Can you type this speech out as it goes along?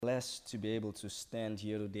Blessed to be able to stand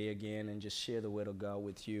here today again and just share the word of God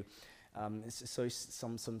with you.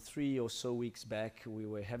 Some 3 or so weeks back, we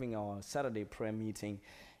were having our Saturday prayer meeting,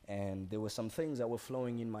 and there were some things that were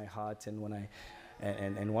flowing in my heart. And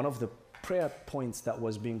one of the prayer points that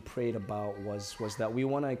was being prayed about was that we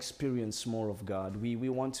want to experience more of God. We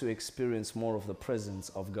want to experience more of the presence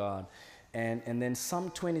of God. And then Psalm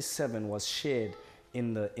 27 was shared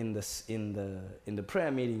in the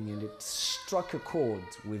prayer meeting, and it struck a chord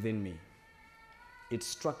within me. It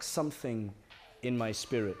struck something in my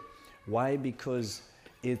spirit. Why? Because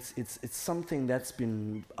it's something that's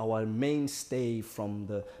been our mainstay from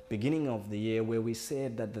the beginning of the year, where we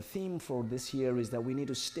said that the theme for this year is that we need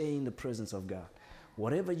to stay in the presence of God.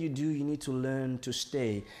 Whatever you do, you need to learn to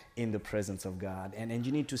stay in the presence of God. And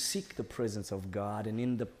you need to seek the presence of God. And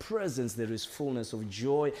in the presence, there is fullness of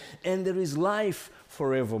joy, and there is life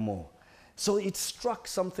forevermore. So it struck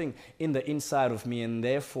something in the inside of me, and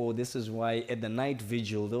therefore, this is why at the night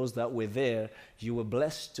vigil, those that were there, you were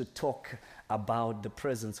blessed to talk about the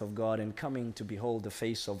presence of God and coming to behold the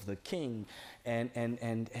face of the King. And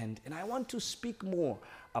I want to speak more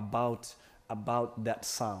about that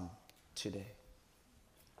psalm today.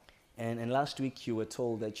 And last week you were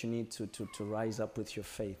told that you need to rise up with your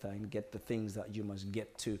faith and get the things that you must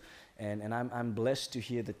get to. And I'm blessed to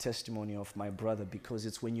hear the testimony of my brother, because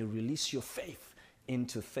it's when you release your faith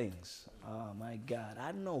into things. Oh my God,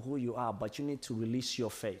 I don't know who you are, but you need to release your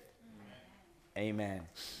faith. Amen.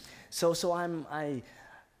 So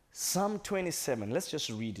Psalm 27, let's just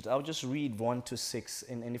read it. I'll just read 1 to 6.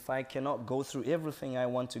 And if I cannot go through everything I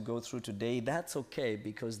want to go through today, that's okay,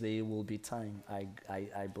 because there will be time,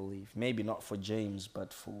 I believe. Maybe not for James,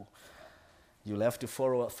 but for... You'll have to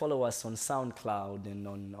follow us on SoundCloud and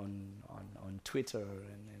on Twitter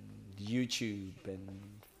and YouTube and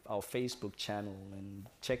our Facebook channel, and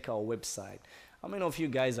check our website. How many of you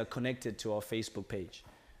guys are connected to our Facebook page?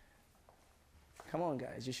 Come on,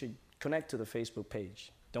 guys. You should connect to the Facebook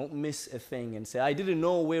page. Don't miss a thing and say, I didn't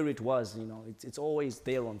know where it was. You know, it's always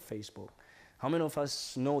there on Facebook. How many of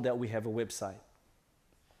us know that we have a website?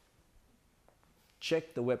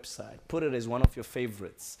 Check the website. Put it as one of your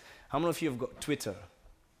favorites. How many of you have got Twitter?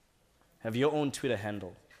 Have your own Twitter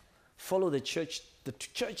handle? Follow the church. The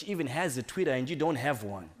church even has a Twitter and you don't have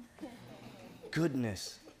one.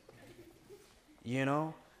 Goodness. You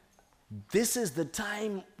know, this is the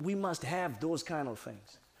time we must have those kind of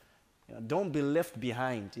things. You know, don't be left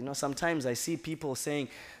behind. You know, sometimes I see people saying,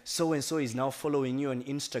 so-and-so is now following you on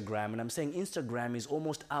Instagram. And I'm saying Instagram is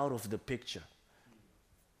almost out of the picture.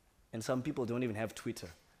 And some people don't even have Twitter.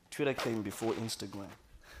 Twitter came before Instagram.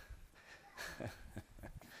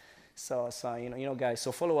 So you know, guys,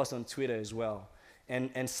 so follow us on Twitter as well.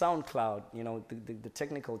 And SoundCloud, you know, the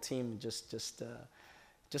technical team just a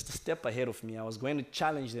step ahead of me. I was going to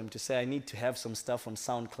challenge them to say I need to have some stuff on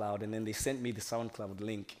SoundCloud, and then they sent me the SoundCloud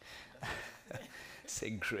link.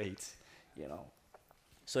 Say great, you know.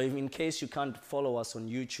 So if in case you can't follow us on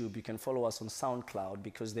YouTube, you can follow us on SoundCloud,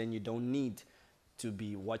 because then you don't need to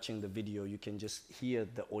be watching the video. You can just hear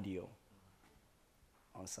the audio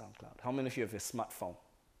on SoundCloud. How many of you have a smartphone?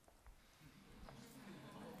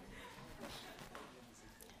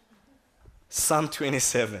 Psalm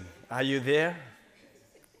 27. Are you there?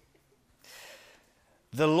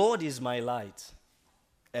 The Lord is my light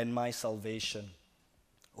and my salvation.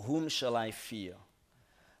 Whom shall I fear?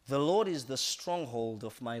 The Lord is the stronghold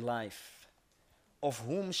of my life. Of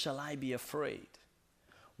whom shall I be afraid?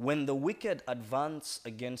 When the wicked advance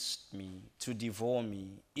against me to devour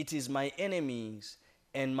me, it is my enemies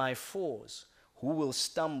and my foes who will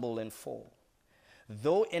stumble and fall.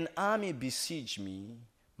 Though an army besiege me,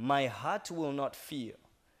 my heart will not fear.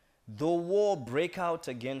 Though war break out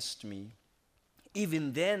against me,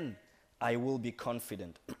 even then I will be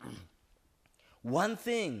confident. One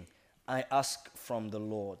thing I ask from the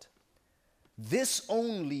Lord, this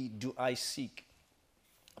only do I seek,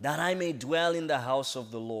 that I may dwell in the house of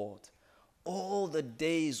the Lord all the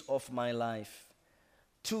days of my life,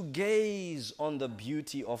 to gaze on the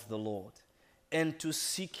beauty of the Lord and to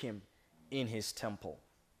seek him in his temple.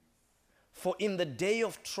 For in the day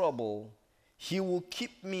of trouble, he will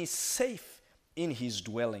keep me safe in his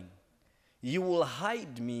dwelling. You will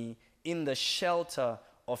hide me in the shelter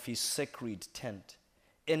of his sacred tent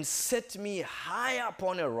and set me high up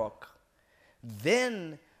on a rock.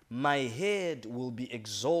 Then my head will be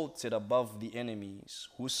exalted above the enemies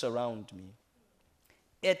who surround me.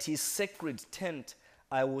 At his sacred tent,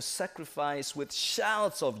 I will sacrifice with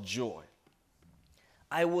shouts of joy.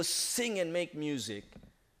 I will sing and make music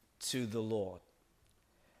to the Lord.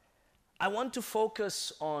 I want to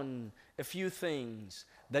focus on a few things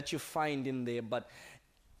that you find in there, but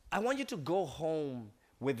I want you to go home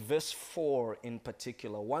with verse 4 in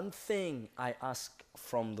particular. One thing I ask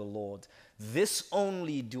from the Lord, this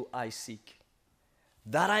only do I seek,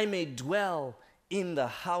 that I may dwell in the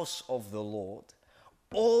house of the Lord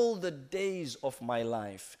all the days of my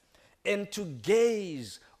life, and to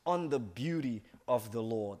gaze on the beauty of the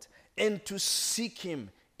Lord, and to seek him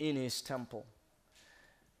in his temple.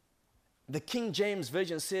 The King James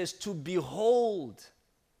Version says, to behold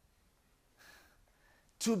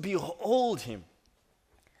him,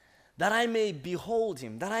 that I may behold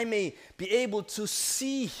him, that I may be able to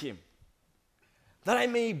see him, that I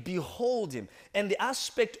may behold him. And the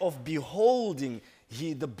aspect of beholding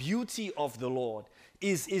the beauty of the Lord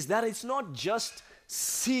is that it's not just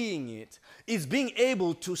seeing it, it's being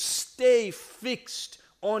able to stay fixed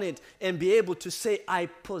on it and be able to say, I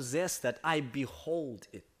possess that, I behold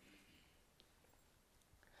it.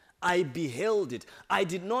 I beheld it. I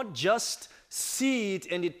did not just see it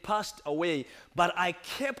and it passed away, but I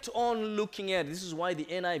kept on looking at it. This is why the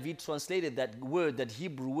NIV translated that word, that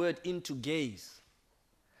Hebrew word, into gaze.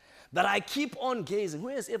 That I keep on gazing. Who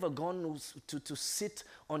has ever gone to sit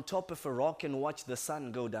on top of a rock and watch the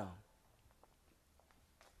sun go down?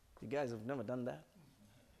 You guys have never done that?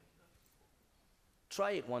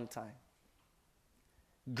 Try it one time.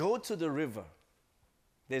 Go to the river.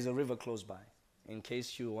 There's a river close by. In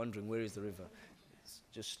case you're wondering, where is the river? It's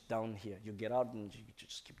just down here. You get out and you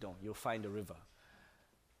just keep going. You'll find a river.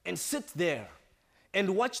 And sit there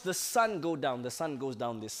and watch the sun go down. The sun goes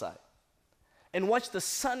down this side. And watch the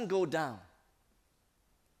sun go down.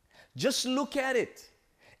 Just look at it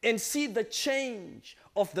and see the change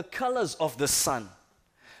of the colors of the sun.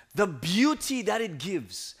 The beauty that it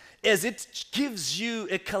gives as it gives you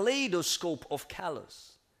a kaleidoscope of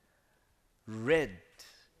colors. Red,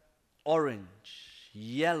 orange,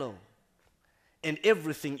 yellow, and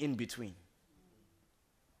everything in between.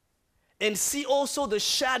 And see also the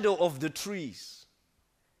shadow of the trees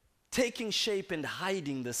taking shape and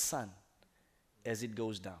hiding the sun as it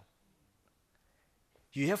goes down.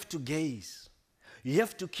 You have to gaze. You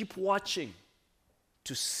have to keep watching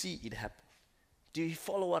to see it happen. Do you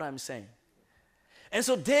follow what I'm saying? And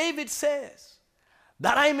so David says,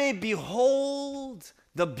 that I may behold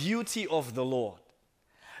the beauty of the Lord,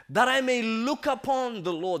 that I may look upon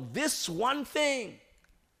the Lord. This one thing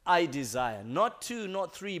I desire. Not two,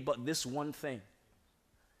 not three, but this one thing.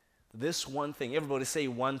 This one thing. Everybody say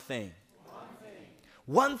one thing.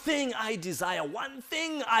 One thing I desire, one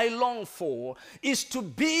thing I long for is to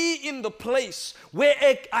be in the place where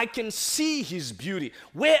I can see his beauty,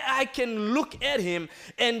 where I can look at him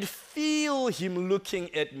and feel him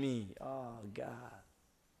looking at me. Oh, God.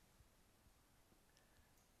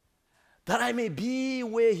 That I may be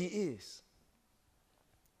where he is.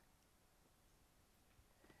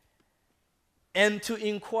 And to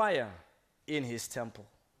inquire in his temple.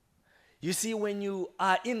 You see, when you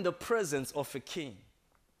are in the presence of a king,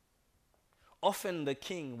 often the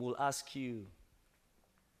king will ask you,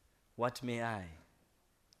 what may I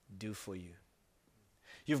do for you?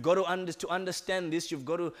 You've got to understand this. You've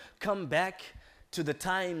got to come back to the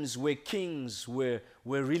times where kings were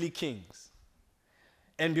really kings.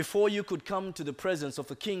 And before you could come to the presence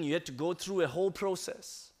of a king, you had to go through a whole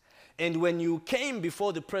process. And when you came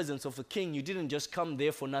before the presence of a king, you didn't just come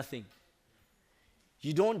there for nothing.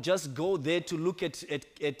 You don't just go there to look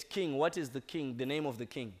at king. What is the king? The name of the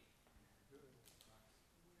king?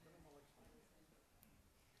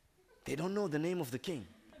 They don't know the name of the king.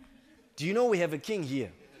 Do you know we have a king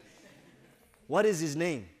here? What is his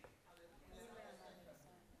name?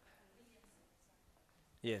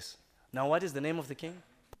 Yes. Now what is the name of the king?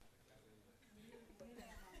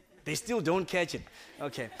 They still don't catch it.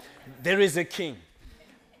 Okay. There is a king.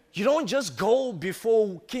 You don't just go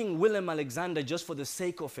before King Willem Alexander just for the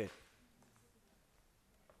sake of it.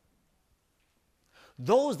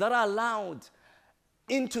 Those that are allowed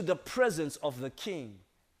into the presence of the king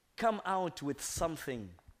come out with something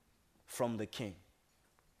from the king.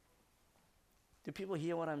 Do people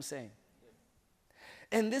hear what I'm saying?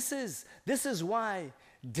 And this is why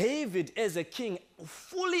David as a king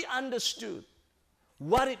fully understood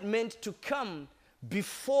what it meant to come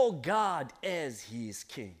before God as his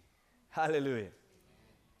king. Hallelujah.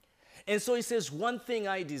 And so he says, one thing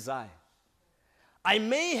I desire. I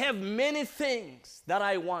may have many things that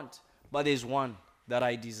I want, but there's one that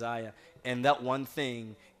I desire. And that one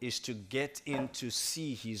thing is to get in to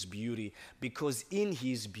see his beauty. Because in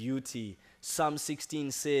his beauty, Psalm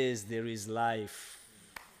 16 says, there is life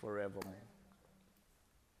forevermore.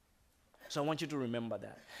 So I want you to remember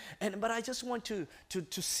that. But I just want to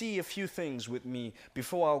see a few things with me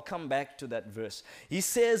before I'll come back to that verse. He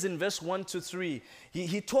says in verse 1 to 3,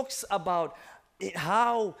 he talks about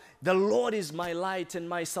how the Lord is my light and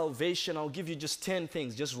my salvation. I'll give you just 10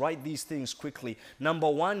 things. Just write these things quickly. Number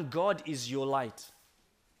 1, God is your light.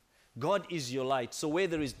 God is your light. So where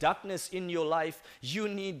there is darkness in your life, you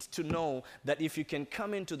need to know that if you can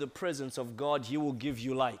come into the presence of God, He will give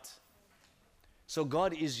you light. So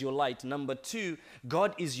God is your light. Number 2,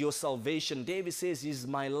 God is your salvation. David says,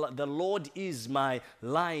 the Lord is my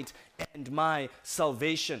light and my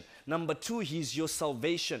salvation. Number 2, He's your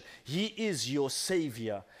salvation. He is your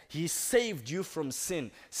Savior. He saved you from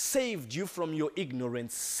sin, saved you from your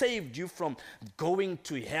ignorance, saved you from going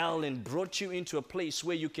to hell, and brought you into a place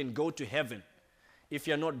where you can go to heaven. If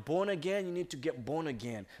you're not born again, you need to get born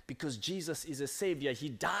again, because Jesus is a Savior. He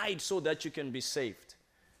died so that you can be saved.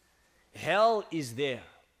 Hell is there,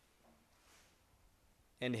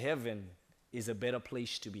 and heaven is a better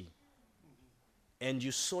place to be. And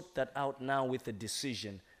you sort that out now with a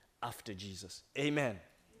decision after Jesus. Amen.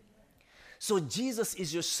 So Jesus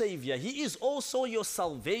is your Savior. He is also your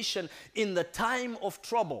salvation in the time of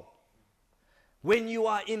trouble. When you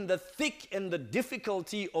are in the thick and the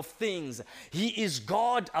difficulty of things, He is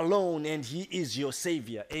God alone, and He is your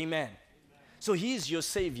Savior. Amen. So He is your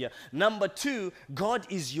Savior. Number 2, God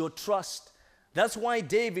is your trust. That's why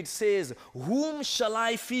David says, whom shall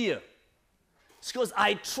I fear? It's because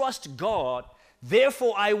I trust God,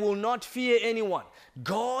 therefore I will not fear anyone.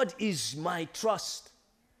 God is my trust.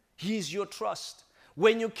 He is your trust.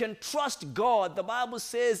 When you can trust God, the Bible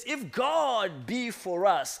says, if God be for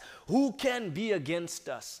us, who can be against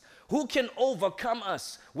us? Who can overcome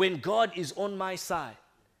us when God is on my side?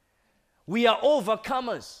 We are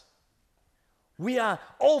overcomers. We are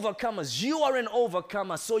overcomers. You are an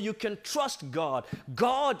overcomer, so you can trust God.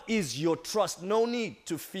 God is your trust. No need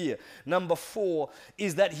to fear. Number 4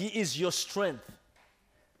 is that He is your strength.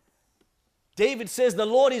 David says, the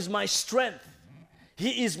Lord is my strength.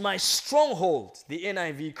 He is my stronghold, the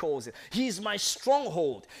NIV calls it. He is my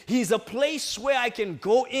stronghold. He is a place where I can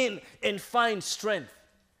go in and find strength.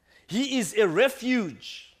 He is a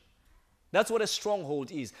refuge. That's what a stronghold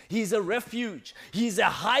is. He is a refuge. He is a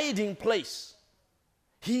hiding place.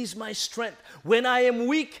 He is my strength. When I am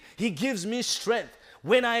weak, He gives me strength.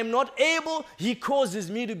 When I am not able, He causes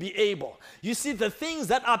me to be able. You see, the things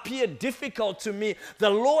that appear difficult to me, the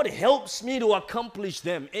Lord helps me to accomplish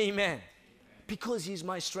them. Amen. Because He's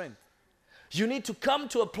my strength. You need to come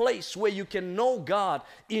to a place where you can know God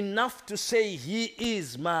enough to say, He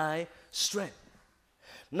is my strength.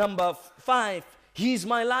 Number 5, He's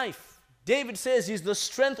my life. David says He's the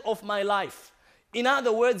strength of my life. In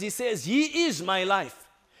other words, he says, He is my life.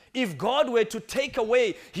 If God were to take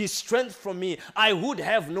away His strength from me, I would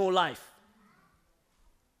have no life.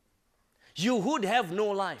 You would have no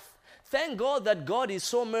life. Thank God that God is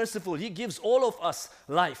so merciful. He gives all of us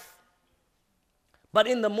life. But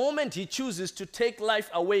in the moment He chooses to take life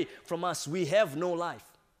away from us, we have no life.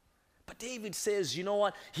 But David says, you know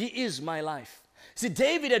what? He is my life. See,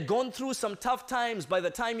 David had gone through some tough times by the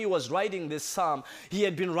time he was writing this psalm. He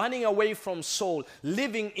had been running away from Saul,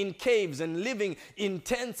 living in caves and living in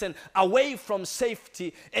tents and away from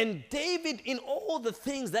safety. And David, in all the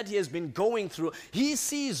things that he has been going through, he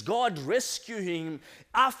sees God rescuing him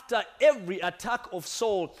after every attack of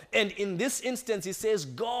Saul. And in this instance, he says,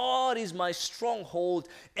 God is my stronghold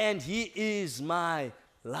and He is my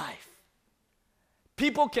life.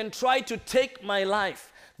 People can try to take my life.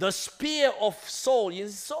 The spear of Saul,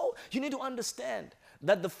 you need to understand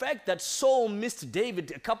that the fact that Saul missed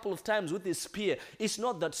David a couple of times with his spear is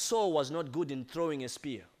not that Saul was not good in throwing a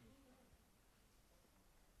spear.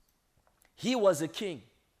 He was a king.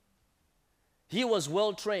 He was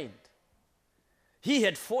well trained. He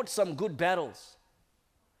had fought some good battles.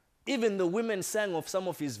 Even the women sang of some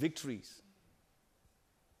of his victories.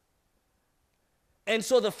 And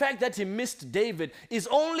so the fact that he missed David is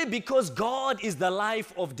only because God is the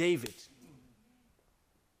life of David.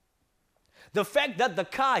 The fact that the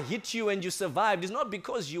car hit you and you survived is not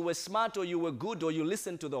because you were smart or you were good or you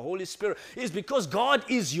listened to the Holy Spirit. It's because God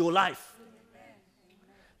is your life. Amen.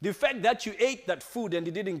 The fact that you ate that food and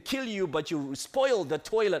it didn't kill you but you spoiled the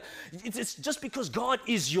toilet, it's just because God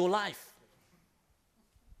is your life.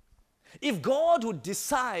 If God would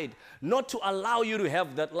decide not to allow you to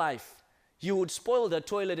have that life, you would spoil the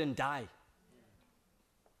toilet and die.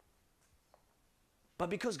 But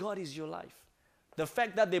because God is your life, the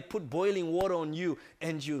fact that they put boiling water on you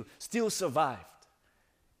and you still survived,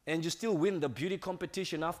 and you still win the beauty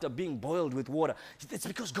competition after being boiled with water, it's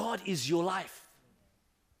because God is your life.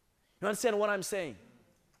 You understand what I'm saying?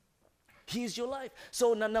 He's your life.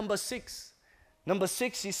 So number six,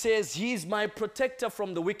 he says, He's my protector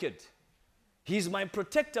from the wicked. He's my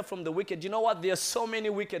protector from the wicked. You know what? There are so many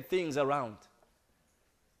wicked things around.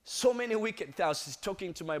 So many wicked things. I was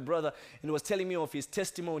talking to my brother and he was telling me of his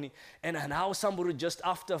testimony and how somebody just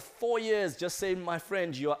after 4 years just saying, my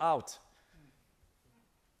friend, you're out.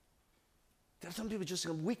 There are some people just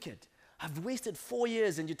wicked. I've wasted 4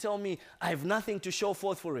 years and you tell me I have nothing to show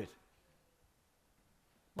forth for it.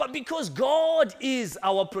 But because God is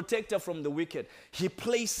our protector from the wicked, He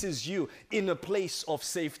places you in a place of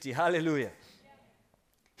safety. Hallelujah.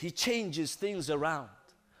 He changes things around,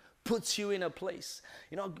 puts you in a place.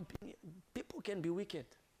 You know, people can be wicked.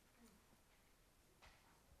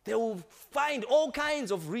 They will find all kinds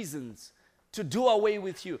of reasons to do away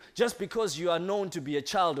with you just because you are known to be a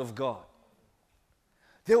child of God.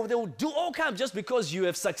 They will do all kinds just because you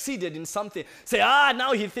have succeeded in something. Say,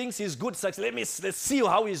 now he thinks he's good. Let's see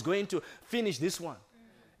how he's going to finish this one.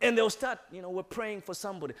 And they'll start, we're praying for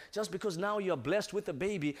somebody. Just because now you're blessed with a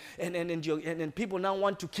baby and people now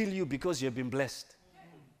want to kill you because you've been blessed.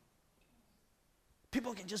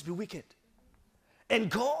 People can just be wicked. And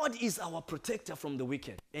God is our protector from the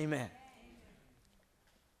wicked. Amen.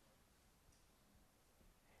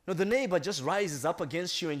 The neighbor just rises up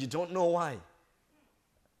against you and you don't know why.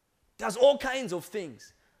 Does all kinds of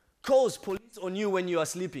things. Calls police on you when you are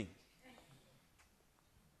sleeping.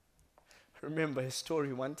 I remember a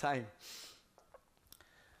story one time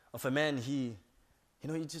of a man,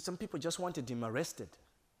 some people just wanted him arrested.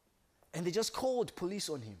 And they just called police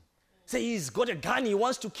on him. Say, he's got a gun, he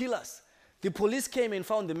wants to kill us. The police came and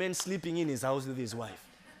found the man sleeping in his house with his wife.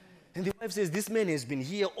 And the wife says, this man has been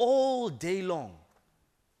here all day long.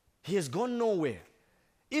 He has gone nowhere.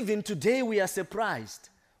 Even today we are surprised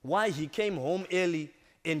why he came home early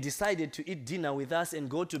and decided to eat dinner with us and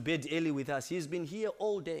go to bed early with us. He's been here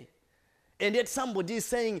all day. And yet somebody is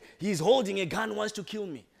saying he's holding a gun, wants to kill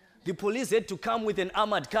me. The police had to come with an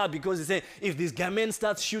armored car because they say, if this guy man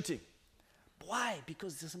starts shooting. Why?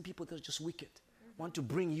 Because there's some people that are just wicked, want to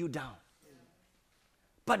bring you down.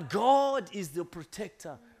 But God is the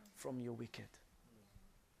protector from your wicked.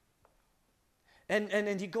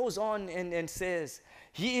 And he goes on and says,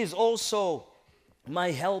 He is also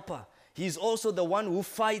my helper. He's also the one who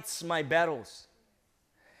fights my battles.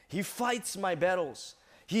 He fights my battles.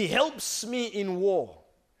 He helps me in war.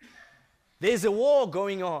 There's a war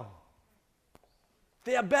going on.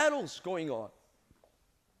 There are battles going on.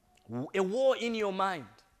 A war in your mind.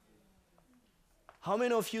 How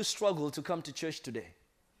many of you struggle to come to church today?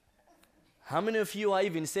 How many of you are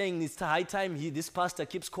even saying it's high time this pastor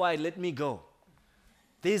keeps quiet, let me go?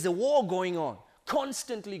 There's a war going on,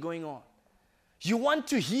 constantly going on. You want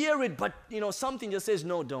to hear it, but something just says,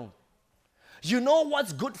 no, don't. You know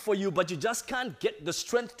what's good for you, but you just can't get the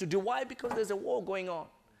strength to do. Why? Because there's a war going on.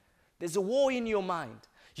 There's a war in your mind.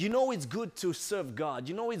 You know it's good to serve God.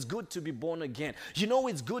 You know it's good to be born again. You know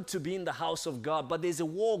it's good to be in the house of God, but there's a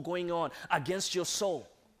war going on against your soul.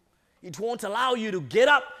 It won't allow you to get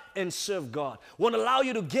up and serve God. Won't allow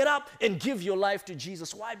you to get up and give your life to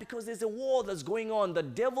Jesus. Why? Because there's a war that's going on. The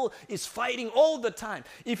devil is fighting all the time.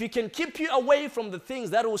 If he can keep you away from the things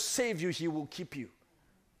that will save you, he will keep you.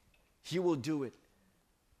 He will do it.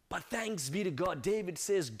 But thanks be to God. David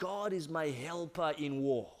says, God is my helper in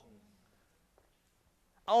war.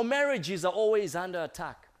 Our marriages are always under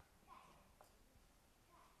attack.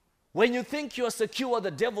 When you think you're secure,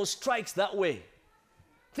 the devil strikes that way.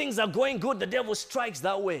 Things are going good, the devil strikes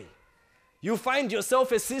that way. You find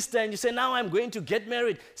yourself a sister and you say, now I'm going to get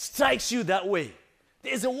married, strikes you that way.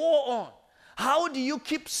 There's a war on. How do you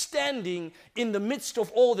keep standing in the midst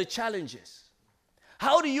of all the challenges?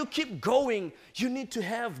 How do you keep going? You need to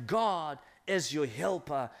have God as your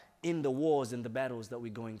helper in the wars and the battles that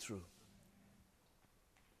we're going through.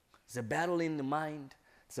 There's a battle in the mind.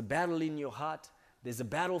 There's a battle in your heart. There's a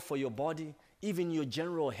battle for your body, even your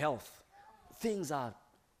general health. Things are.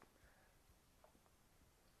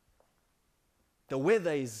 The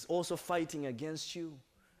weather is also fighting against you.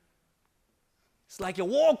 It's like a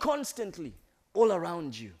war constantly all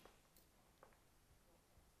around you.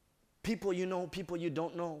 People you know, people you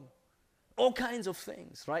don't know. All kinds of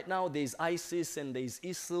things. Right now there's ISIS and there's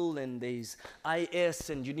ISIL and there's IS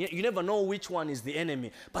and you never know which one is the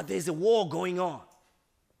enemy. But there's a war going on.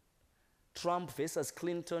 Trump versus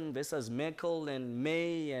Clinton versus Merkel and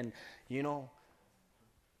May and,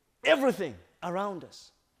 everything around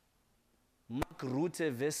us. Mark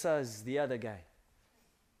Rutte versus the other guy.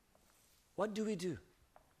 What do we do?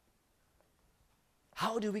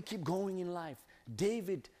 How do we keep going in life?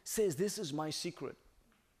 David says, this is my secret.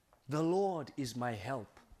 The Lord is my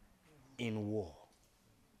help in war.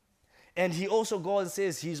 And he also goes and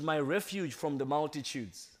says, he's my refuge from the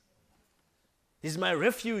multitudes. He's my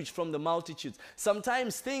refuge from the multitudes.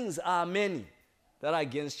 Sometimes things are many that are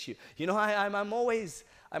against you. You know, I'm always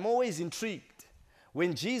intrigued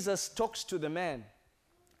when Jesus talks to the man.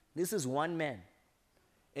 This is one man.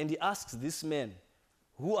 And he asks this man,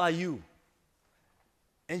 who are you?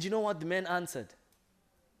 And you know what the man answered?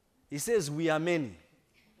 He says, we are many.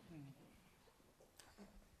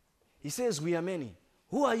 He says, we are many.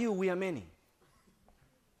 Who are you? We are many.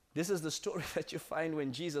 This is the story that you find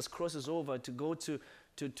when Jesus crosses over to go to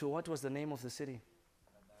what was the name of the city?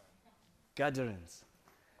 Gadarenes.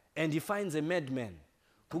 And he finds a madman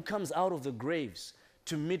who comes out of the graves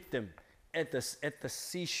to meet them at the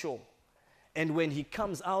seashore. And when he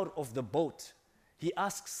comes out of the boat, he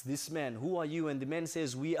asks this man, who are you? And the man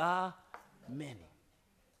says, we are many.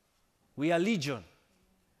 We are legion.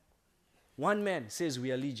 One man says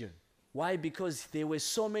we are legion. Why? Because there were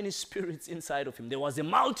so many spirits inside of him. There was a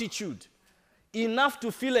multitude, enough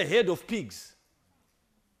to fill a head of pigs.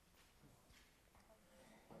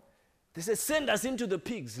 They said, send us into the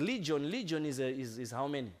pigs. Legion is how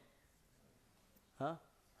many? Huh?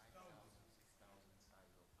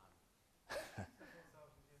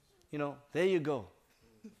 You know, there you go.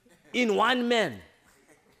 In one man.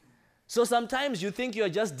 So sometimes you think you're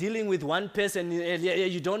just dealing with one person, and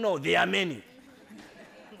you don't know, there are many.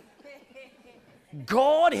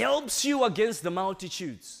 God helps you against the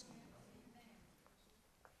multitudes.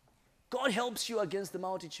 God helps you against the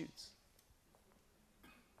multitudes.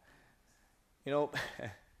 You know,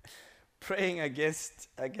 praying against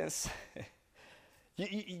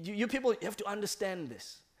you people, you have to understand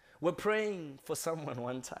this. We're praying for someone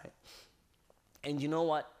one time. And you know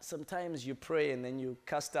what? Sometimes you pray and then you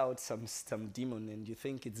cast out some demon and you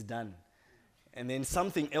think it's done. And then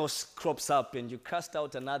something else crops up and you cast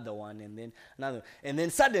out another one and then another. And then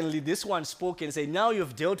suddenly this one spoke and said, now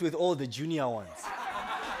you've dealt with all the junior ones.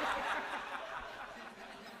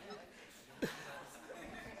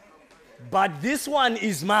 But this one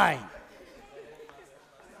is mine.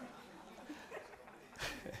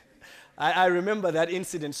 I remember that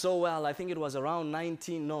incident so well. I think it was around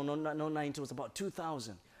 19, it was about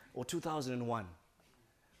 2000 or 2001.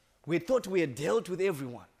 We thought we had dealt with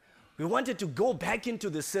everyone. We wanted to go back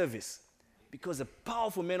into the service because a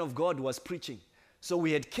powerful man of God was preaching. So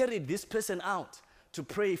we had carried this person out to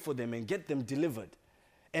pray for them and get them delivered.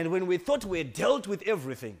 And when we thought we had dealt with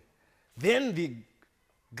everything, then the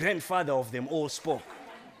grandfather of them all spoke.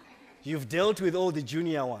 You've dealt with all the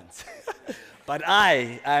junior ones. But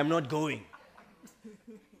I am not going.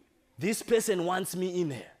 This person wants me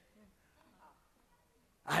in here.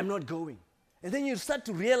 I'm not going. And then you start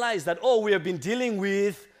to realize that, we have been dealing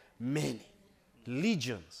with many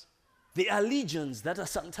legions. There are legions that are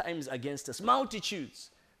sometimes against us,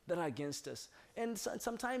 multitudes that are against us. And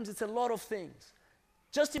sometimes it's a lot of things.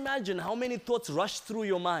 Just imagine how many thoughts rush through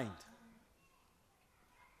your mind.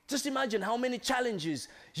 Just imagine how many challenges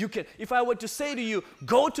you can. If I were to say to you,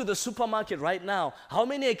 go to the supermarket right now, how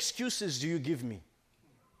many excuses do you give me?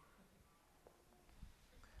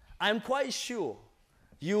 I'm quite sure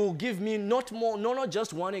you will give me not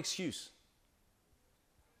just one excuse.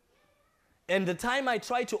 And the time I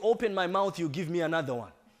try to open my mouth, you give me another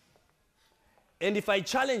one. And if I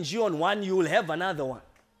challenge you on one, you will have another one.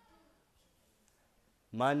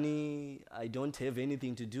 Money, I don't have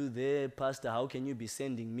anything to do there. Pastor, how can you be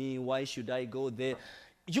sending me? Why should I go there?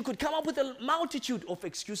 You could come up with a multitude of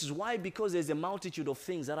excuses. Why? Because there's a multitude of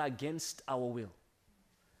things that are against our will,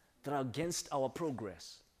 that are against our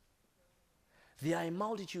progress. There are a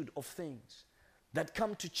multitude of things that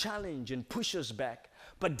come to challenge and push us back.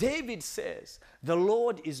 But David says, the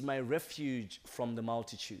Lord is my refuge from the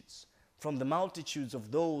multitudes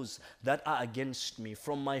of those that are against me,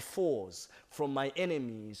 from my foes, from my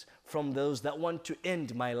enemies, from those that want to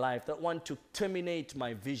end my life, that want to terminate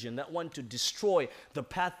my vision, that want to destroy the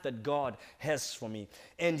path that God has for me.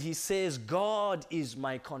 And he says, God is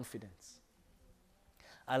my confidence.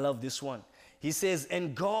 I love this one. He says,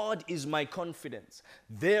 and God is my confidence.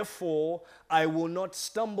 Therefore, I will not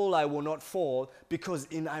stumble, I will not fall, because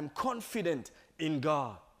I'm confident in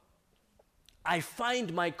God. I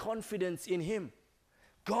find my confidence in him.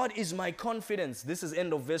 God is my confidence. This is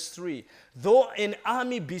end of verse 3. Though an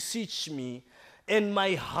army besiege me, and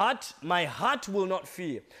my heart will not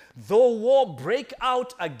fear. Though war break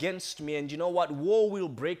out against me, and you know what? War will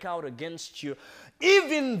break out against you.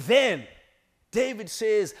 Even then, David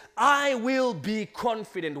says, I will be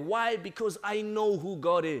confident. Why? Because I know who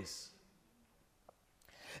God is.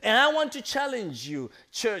 And I want to challenge you,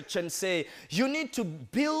 church, and say, you need to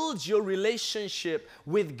build your relationship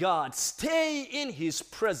with God. Stay in His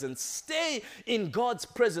presence. Stay in God's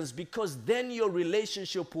presence, because then your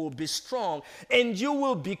relationship will be strong and you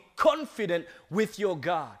will be confident with your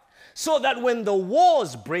God. So that when the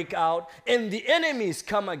wars break out and the enemies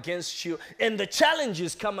come against you and the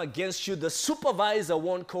challenges come against you, the supervisor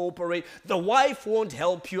won't cooperate, the wife won't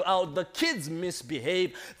help you out, the kids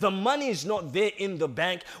misbehave, the money is not there in the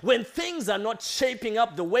bank, when things are not shaping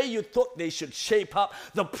up the way you thought they should shape up,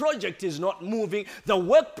 the project is not moving, the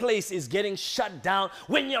workplace is getting shut down,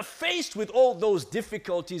 when you're faced with all those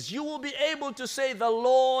difficulties, you will be able to say, the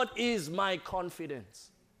Lord is my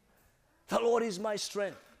confidence. The Lord is my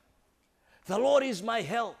strength. The Lord is my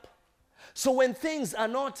help. So when things are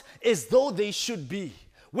not as though they should be,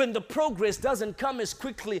 when the progress doesn't come as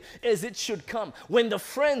quickly as it should come, when the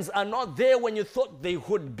friends are not there when you thought they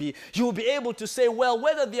would be, you will be able to say, well,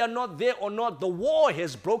 whether they are not there or not, the war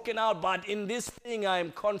has broken out, but in this thing I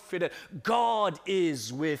am confident. God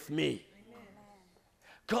is with me. Amen.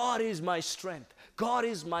 God is my strength. God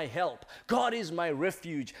is my help. God is my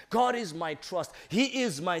refuge. God is my trust. He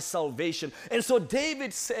is my salvation. And so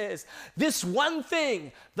David says, this one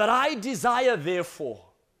thing that I desire, therefore,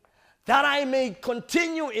 that I may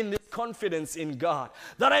continue in this confidence in God,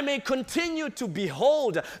 that I may continue to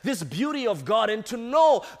behold this beauty of God and to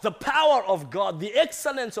know the power of God, the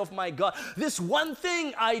excellence of my God. This one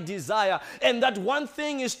thing I desire, and that one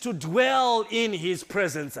thing is to dwell in His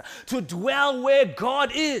presence, to dwell where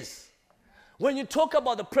God is. When you talk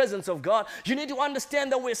about the presence of God, you need to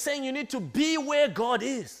understand that we're saying you need to be where God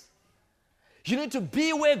is. You need to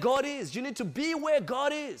be where God is. You need to be where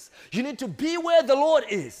God is. You need to be where the Lord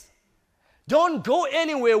is. Don't go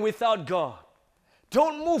anywhere without God.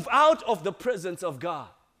 Don't move out of the presence of God.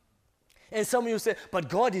 And some of you say, but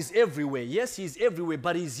God is everywhere. Yes, He's everywhere,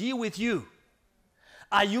 but is He with you?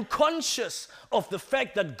 Are you conscious of the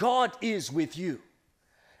fact that God is with you?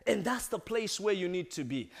 And that's the place where you need to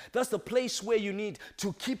be. That's the place where you need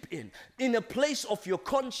to keep in a place of your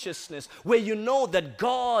consciousness where you know that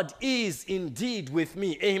God is indeed with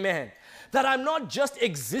me. Amen. That I'm not just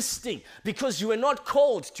existing because you were not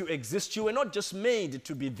called to exist. You were not just made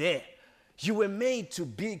to be there. You were made to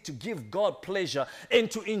be, to give God pleasure and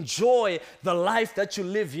to enjoy the life that you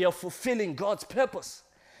live here, fulfilling God's purpose.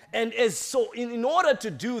 And so in order to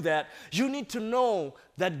do that, you need to know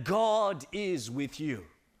that God is with you.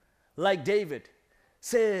 Like David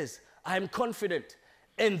says, I am confident,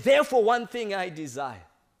 and therefore one thing I desire,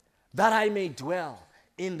 that I may dwell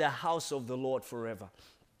in the house of the Lord forever.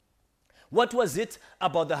 What was it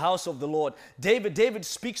about the house of the Lord? David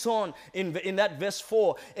speaks on in that verse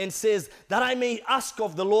 4 and says, that I may ask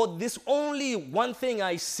of the Lord this only one thing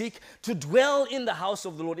I seek, to dwell in the house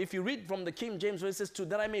of the Lord. If you read from the King James, it says,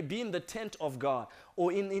 that I may be in the tent of God,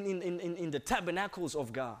 or in the tabernacles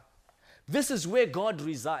of God. This is where God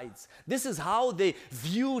resides. This is how they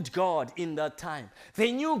viewed God in that time.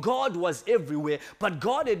 They knew God was everywhere, but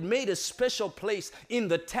God had made a special place in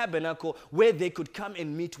the tabernacle where they could come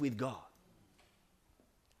and meet with God.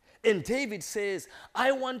 And David says,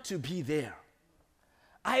 I want to be there.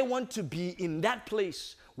 I want to be in that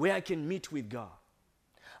place where I can meet with God.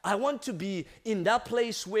 I want to be in that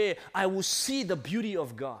place where I will see the beauty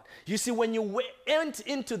of God. You see, when you went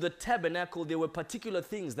into the tabernacle, there were particular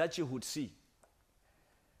things that you would see.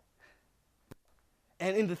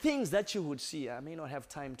 And in the things that you would see, I may not have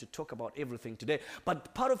time to talk about everything today,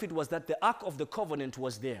 but part of it was that the Ark of the Covenant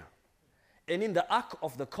was there. And in the Ark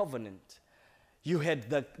of the Covenant, you had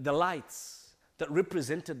the lights that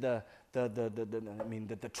represented the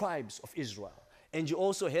tribes of Israel. And you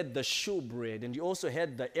also had the showbread, and you also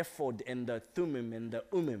had the ephod and the thummim and the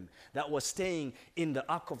ummim that was staying in the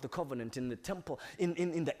Ark of the Covenant, in the temple, in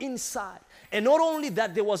the inside. And not only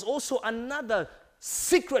that, there was also another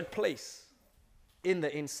secret place in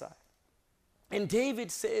the inside. And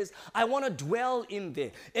David says, I want to dwell in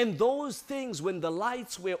there. And those things, when the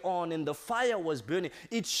lights were on and the fire was burning,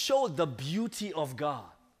 it showed the beauty of God.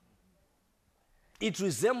 It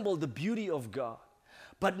resembled the beauty of God.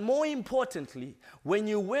 But more importantly, when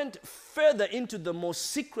you went further into the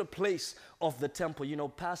most secret place of the temple,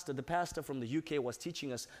 the pastor from the UK was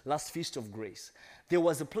teaching us last Feast of Grace. There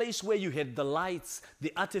was a place where you had the lights,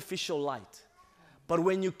 the artificial light. But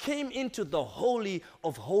when you came into the Holy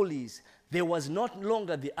of Holies, there was not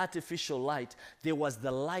longer the artificial light. There was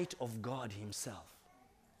the light of God Himself.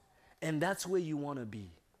 And that's where you want to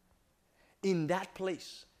be. In that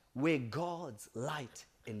place where God's light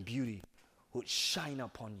and beauty would shine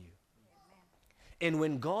upon you. And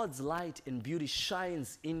when God's light and beauty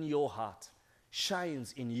shines in your heart,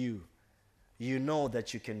 shines in you, you know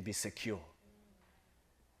that you can be secure.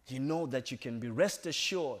 You know that you can be rest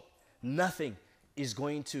assured nothing is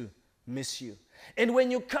going to miss you. And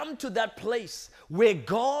when you come to that place where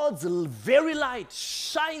God's very light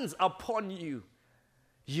shines upon you,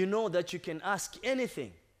 you know that you can ask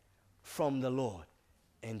anything from the Lord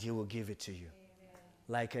and He will give it to you. Amen.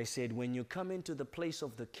 Like I said, when you come into the place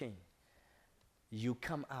of the King, you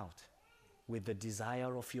come out with the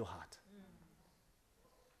desire of your heart.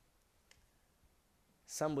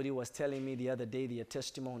 Somebody was telling me the other day their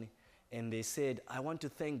testimony, and they said, I want to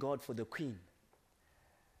thank God for the Queen.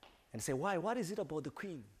 And say, why? What is it about the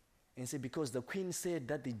Queen? And say, because the Queen said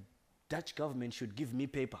that the Dutch government should give me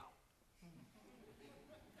paper.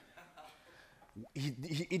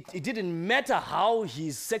 It didn't matter how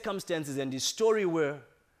his circumstances and his story were,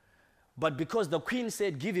 but because the Queen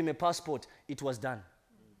said, give him a passport, it was done.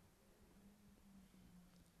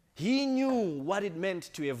 He knew what it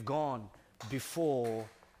meant to have gone before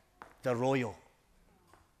the royal.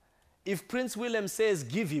 If Prince William says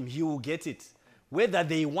give him, he will get it. Whether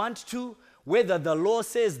they want to, whether the law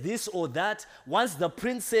says this or that, once the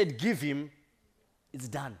prince said give him, it's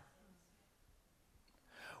done.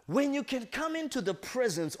 When you can come into the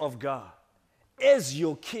presence of God as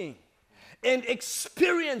your King and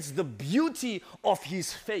experience the beauty of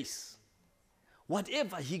His face,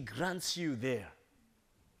 whatever He grants you there,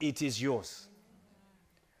 it is yours.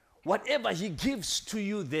 Whatever He gives to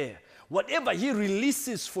you there, whatever He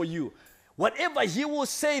releases for you, whatever He will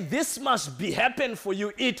say, this must be happen for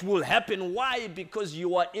you, it will happen. Why? Because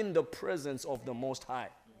you are in the presence of the Most High.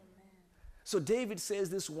 Amen. So David says,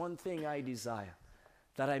 this one thing I desire,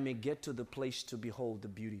 that I may get to the place to behold the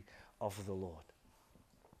beauty of the Lord.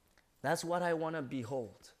 That's what I want to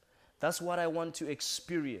behold. That's what I want to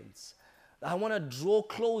experience. I want to draw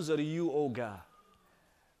closer to you, O God,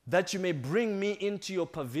 that you may bring me into your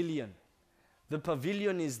pavilion. The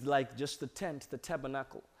pavilion is like just the tent, the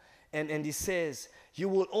tabernacle. And he says, you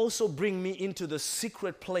will also bring me into the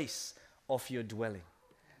secret place of your dwelling.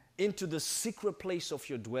 Into the secret place of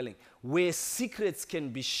your dwelling, where secrets can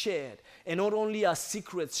be shared. And not only are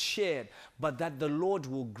secrets shared, but that the Lord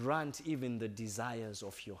will grant even the desires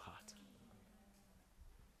of your heart.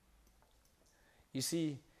 You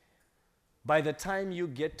see, by the time you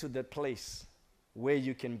get to that place where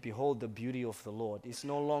you can behold the beauty of the Lord, it's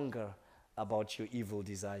no longer about your evil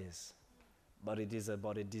desires, but it is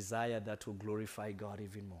about a desire that will glorify God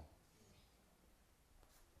even more.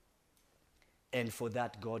 And for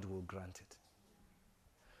that, God will grant it.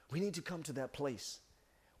 We need to come to that place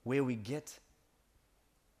where we get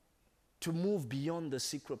to move beyond the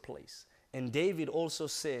secret place. And David also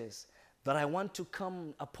says that I want to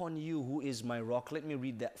come upon you who is my rock. Let me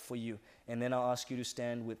read that for you, and then I'll ask you to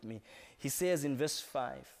stand with me. He says in verse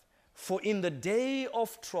 5, for in the day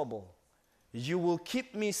of trouble, you will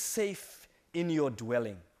keep me safe in your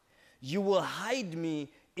dwelling. You will hide me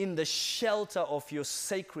in the shelter of your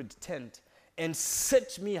sacred tent and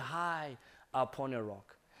set me high upon a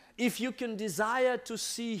rock. If you can desire to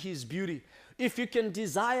see His beauty, if you can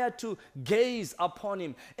desire to gaze upon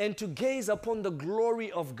Him and to gaze upon the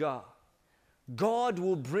glory of God, God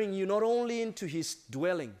will bring you not only into His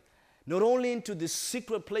dwelling, not only into the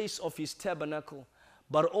secret place of His tabernacle,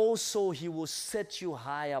 but also He will set you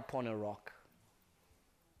high upon a rock.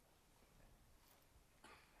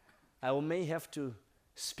 I may have to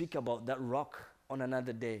speak about that rock on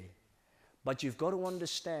another day. But you've got to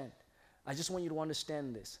understand, I just want you to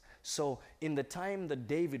understand this. So in the time that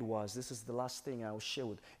David was, this is the last thing I will share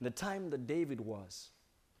with, in the time that David was,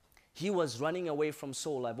 he was running away from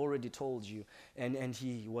Saul, I've already told you, and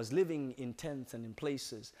he was living in tents and in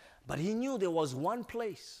places. But he knew there was one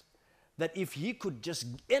place that if he could just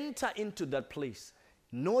enter into that place,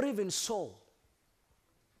 not even Saul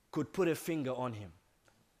could put a finger on him.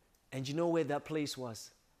 And you know where that place was?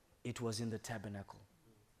 It was in the tabernacle.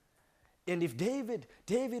 And if David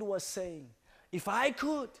was saying, if I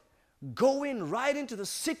could go in right into the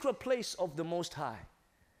secret place of the Most High,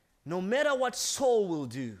 no matter what Saul will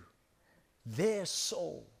do, their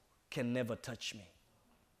soul can never touch me.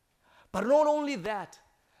 But not only that,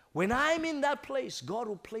 when I'm in that place, God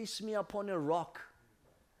will place me upon a rock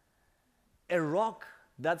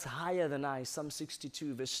that's higher than I, Psalm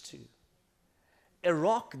 62 verse 2. A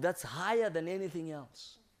rock that's higher than anything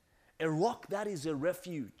else. A rock that is a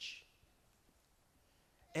refuge.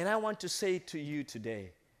 And I want to say to you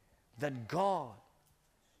today that God,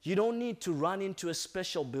 you don't need to run into a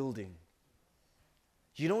special building.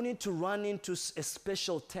 You don't need to run into a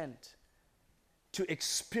special tent to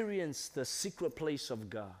experience the secret place of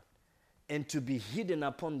God and to be hidden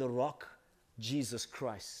upon the rock, Jesus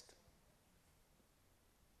Christ.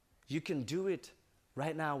 You can do it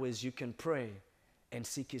right now as you can pray and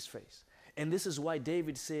seek his face. And this is why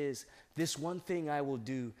David says, this one thing I will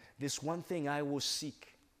do, this one thing I will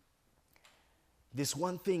seek, this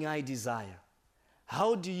one thing I desire.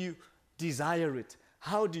 How do you desire it?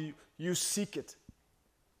 How do you seek it?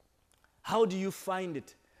 How do you find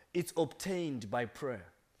it? It's obtained by prayer.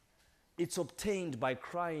 It's obtained by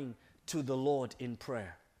crying to the Lord in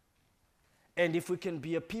prayer. And if we can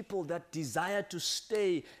be a people that desire to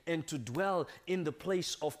stay and to dwell in the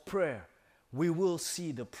place of prayer, we will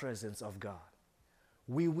see the presence of God.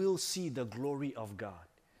 We will see the glory of God.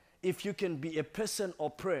 If you can be a person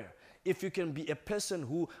of prayer, if you can be a person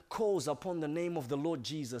who calls upon the name of the Lord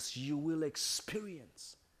Jesus, you will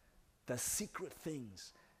experience the secret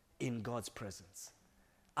things in God's presence.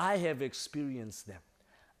 I have experienced them.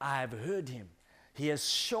 I have heard him. He has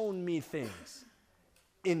shown me things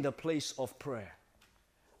in the place of prayer.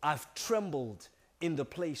 I've trembled in the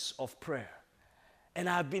place of prayer. And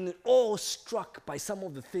I've been awestruck by some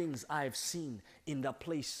of the things I've seen in the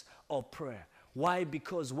place of prayer. Why?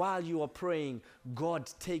 Because while you are praying, God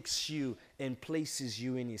takes you and places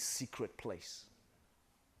you in his secret place.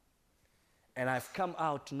 And I've come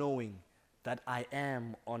out knowing that I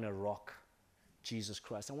am on a rock, Jesus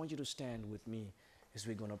Christ. I want you to stand with me as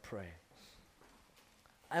we're going to pray.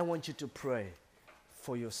 I want you to pray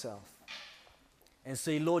for yourself and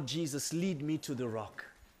say, Lord Jesus, lead me to the rock.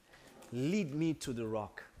 Lead me to the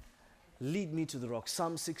rock. Lead me to the rock.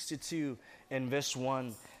 Psalm 62 and verse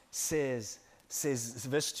 1 says,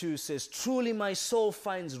 verse 2 says, truly my soul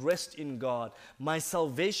finds rest in God. My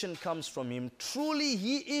salvation comes from him. Truly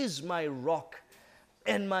he is my rock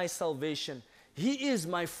and my salvation. He is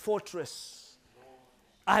my fortress.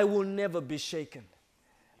 I will never be shaken.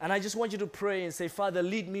 And I just want you to pray and say, Father,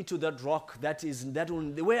 lead me to that rock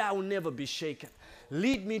where I will never be shaken.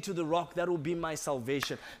 Lead me to the rock that will be my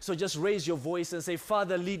salvation. So just raise your voice and say,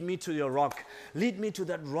 Father, lead me to your rock. Lead me to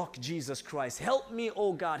that rock, Jesus Christ. Help me,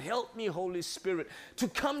 oh God. Help me, Holy Spirit, to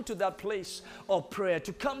come to that place of prayer,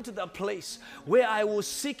 to come to that place where I will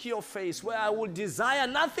seek your face, where I will desire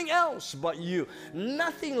nothing else but you,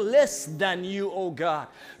 nothing less than you, oh God.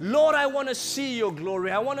 Lord, I want to see your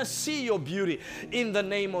glory. I want to see your beauty in the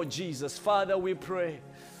name of Jesus. Father, we pray.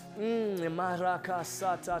 Go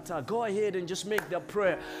ahead and just make that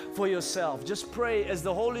prayer for yourself. Just pray as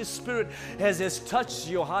the Holy Spirit has touched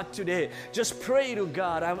your heart today. Just pray to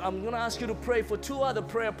God. I'm going to ask you to pray for 2 other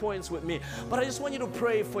prayer points with me. But I just want you to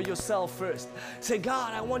pray for yourself first. Say,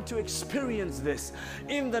 God, I want to experience this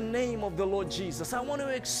in the name of the Lord Jesus. I want to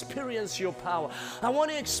experience your power. I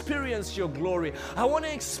want to experience your glory. I want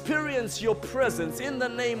to experience your presence in the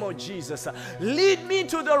name of Jesus. Lead me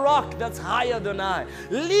to the rock that's higher than I.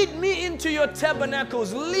 Lead me into your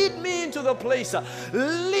tabernacles. Lead me into the place.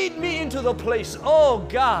 Lead me into the place. Oh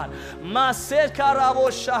God. Lead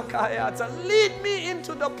me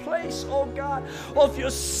into the place, oh God, of your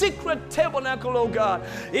secret tabernacle, oh God.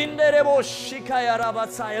 Lead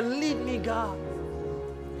me, God,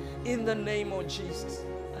 in the name of Jesus.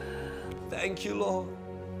 Thank you, Lord.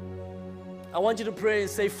 I want you to pray and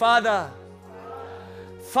say, Father,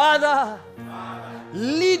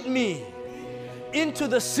 lead me into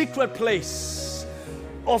the secret place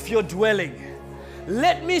of your dwelling.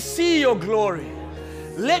 Let me see your glory.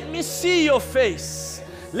 Let me see your face.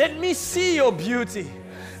 Let me see your beauty.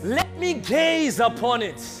 Let me gaze upon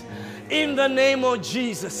it in the name of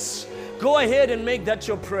Jesus. Go ahead and make that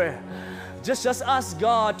your prayer. Just ask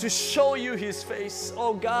God to show you his face.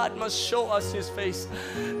 Oh, God must show us his face.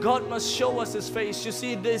 God must show us his face. You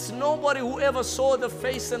see, there's nobody who ever saw the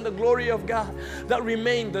face and the glory of God that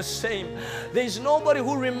remained the same. There's nobody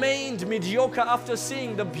who remained mediocre after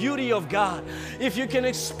seeing the beauty of God. If you can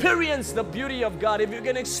experience the beauty of God, if you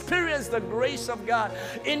can experience the grace of God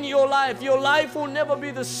in your life will never be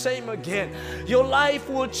the same again. Your life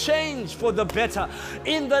will change for the better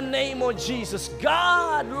in the name of Jesus.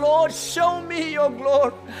 God, Lord, show me your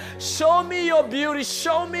glory. Show me your beauty.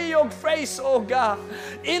 Show me your face, oh God.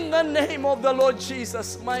 In the name of the Lord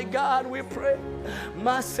Jesus, my God, we pray. In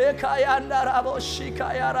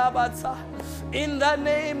the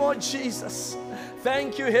name of Jesus.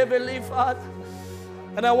 Thank you, Heavenly Father.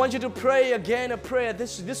 And I want you to pray again a prayer.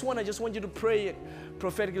 This one, I just want you to pray it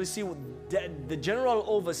prophetically. See, the general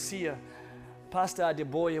overseer, Pastor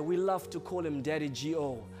Adeboye, we love to call him Daddy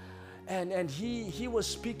G.O. And he was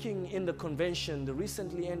speaking in the convention, the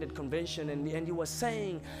recently ended convention, and he was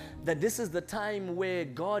saying that this is the time where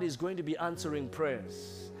God is going to be answering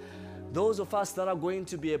prayers. Those of us that are going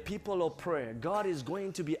to be a people of prayer, God is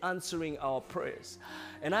going to be answering our prayers.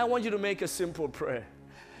 And I want you to make a simple prayer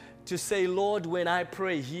to say, Lord, when I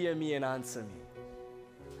pray, hear me and answer me.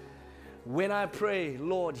 When I pray,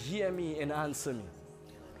 Lord, hear me and answer me.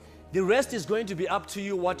 The rest is going to be up to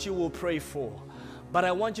you what you will pray for. But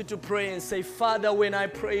I want you to pray and say, Father, when I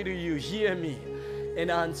pray to you, hear me and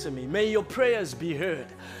answer me. May your prayers be heard.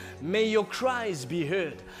 May your cries be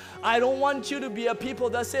heard. I don't want you to be a people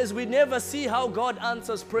that says we never see how God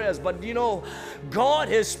answers prayers. But you know, God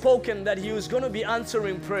has spoken that He was going to be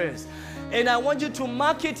answering prayers. And I want you to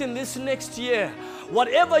mark it in this next year.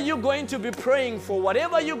 Whatever you're going to be praying for,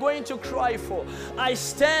 whatever you're going to cry for, I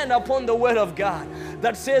stand upon the word of God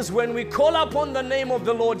that says when we call upon the name of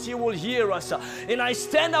the Lord, He will hear us. And I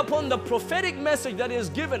stand upon the prophetic message that is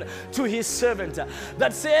given to His servant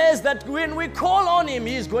that says that when we call on Him,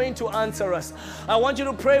 He is going to answer us. I want you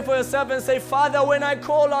to pray for yourself and say, Father, when I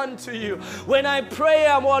call unto you, when I pray,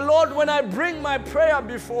 or Lord, when I bring my prayer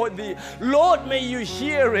before Thee, Lord, may You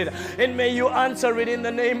hear it and may You answer it in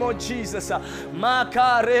the name of Jesus. Pray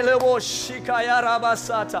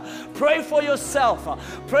for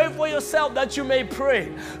yourself. Pray for yourself that you may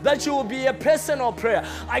pray, that you will be a personal prayer.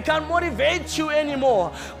 I can't motivate you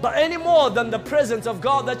anymore, but any more than the presence of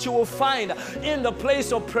God that you will find in the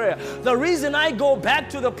place of prayer. The reason I go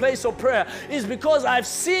back to the place of prayer is because I've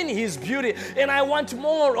seen His beauty and I want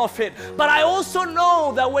more of it. But I also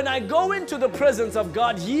know that when I go into the presence of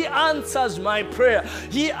God, He answers my prayer.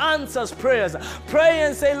 He answers prayers. Pray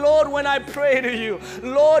and say, Lord, when I pray to You,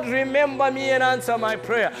 Lord, remember me and answer my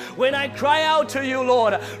prayer. When I cry out to You,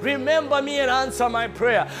 Lord, remember me and answer my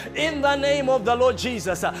prayer in the name of the Lord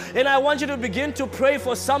Jesus. And I want you to begin to pray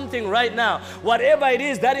for something right now. Whatever it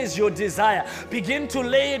is that is your desire, begin to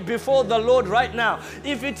lay it before the Lord right now.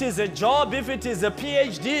 If it is a job, if it is a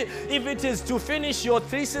PhD, if it is to finish your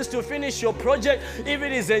thesis, to finish your project, if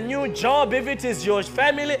it is a new job, if it is your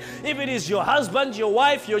family, if it is your husband, your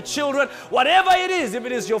wife, your children, whatever it is, if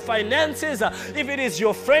it is your finances, if it is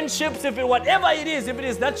your friendships, whatever it is, if it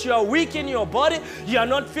is that you are weak in your body, you are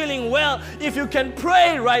not feeling well, if you can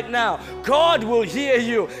pray right now, God will hear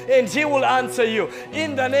you and He will answer you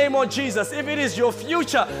in the name of Jesus. If it is your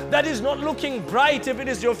future that is not looking bright, if it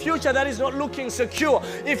is your future that is not looking secure,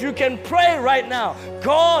 if you can pray right now,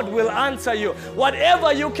 God will answer you.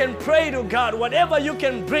 Whatever you can pray to God, whatever you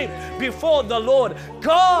can bring before the Lord,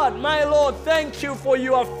 God, my Lord, thank You for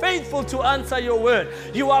You are faithful to answer Your word.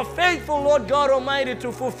 You are faithful, Lord God Almighty,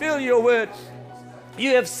 to fulfill Your word.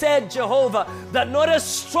 You have said, Jehovah, that not a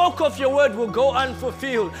stroke of Your word will go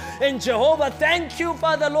unfulfilled. And Jehovah, thank You,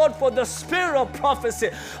 Father, Lord, for the spirit of prophecy.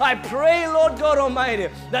 I pray, Lord God Almighty,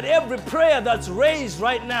 that every prayer that's raised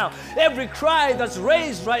right now, every cry that's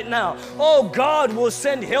raised right now, oh, God will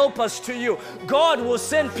send helpers to you. God will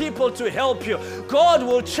send people to help you. God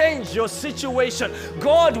will change your situation.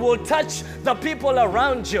 God will touch the people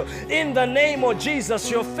around you. In the name of Jesus,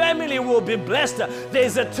 your family will be blessed.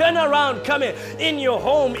 There's a turnaround coming in your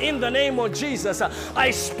home in the name of Jesus.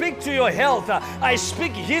 I speak to your health. I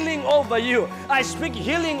speak healing over you. I speak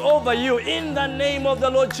healing over you in the name of the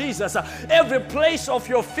Lord Jesus. Every place of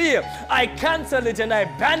your fear, I cancel it and I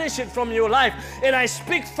banish it from your life. And I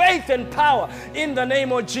speak faith and power in the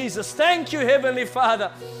name of Jesus. Thank You, Heavenly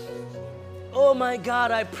Father. Oh my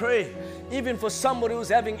God, I pray even for somebody who's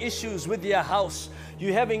having issues with their house.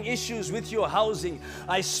 You're having issues with your housing.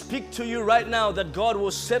 I speak to you right now that God will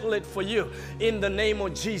settle it for you in the name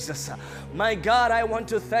of Jesus. My God, I want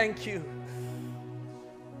to thank You.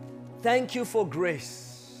 Thank You for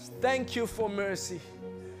grace. Thank You for mercy.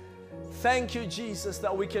 Thank You, Jesus,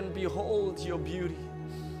 that we can behold Your beauty.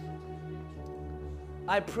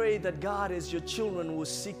 I pray that God, as Your children will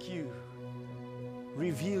seek You,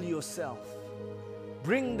 reveal Yourself.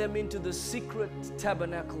 Bring them into the secret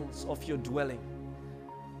tabernacles of Your dwelling.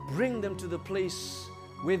 Bring them to the place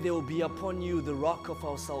where they will be upon You, the rock of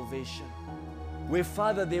our salvation. Where,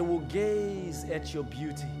 Father, they will gaze at Your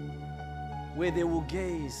beauty. Where they will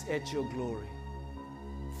gaze at Your glory.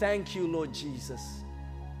 Thank You, Lord Jesus.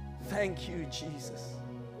 Thank You, Jesus.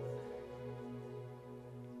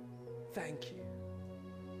 Thank You.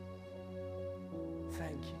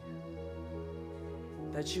 Thank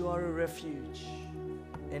You. That You are a refuge,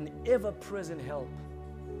 an ever-present help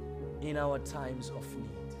in our times of need.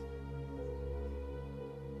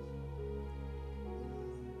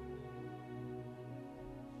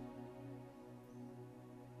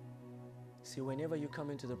 See, whenever you come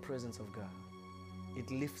into the presence of God,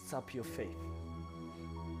 it lifts up your faith.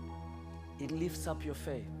 It lifts up your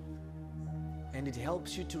faith. And it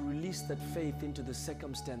helps you to release that faith into the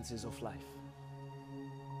circumstances of life.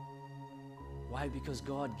 Why? Because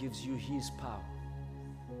God gives you His power.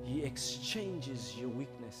 He exchanges your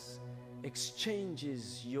weakness,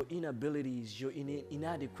 exchanges your inabilities, your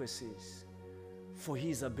inadequacies for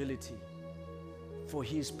His ability. for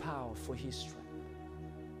His power, for His strength.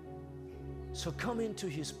 So come into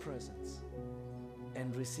His presence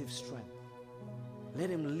and receive strength. Let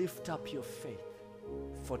Him lift up your faith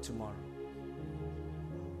for tomorrow.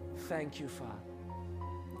 Thank you, Father.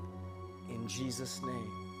 In Jesus'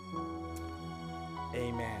 name,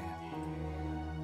 amen.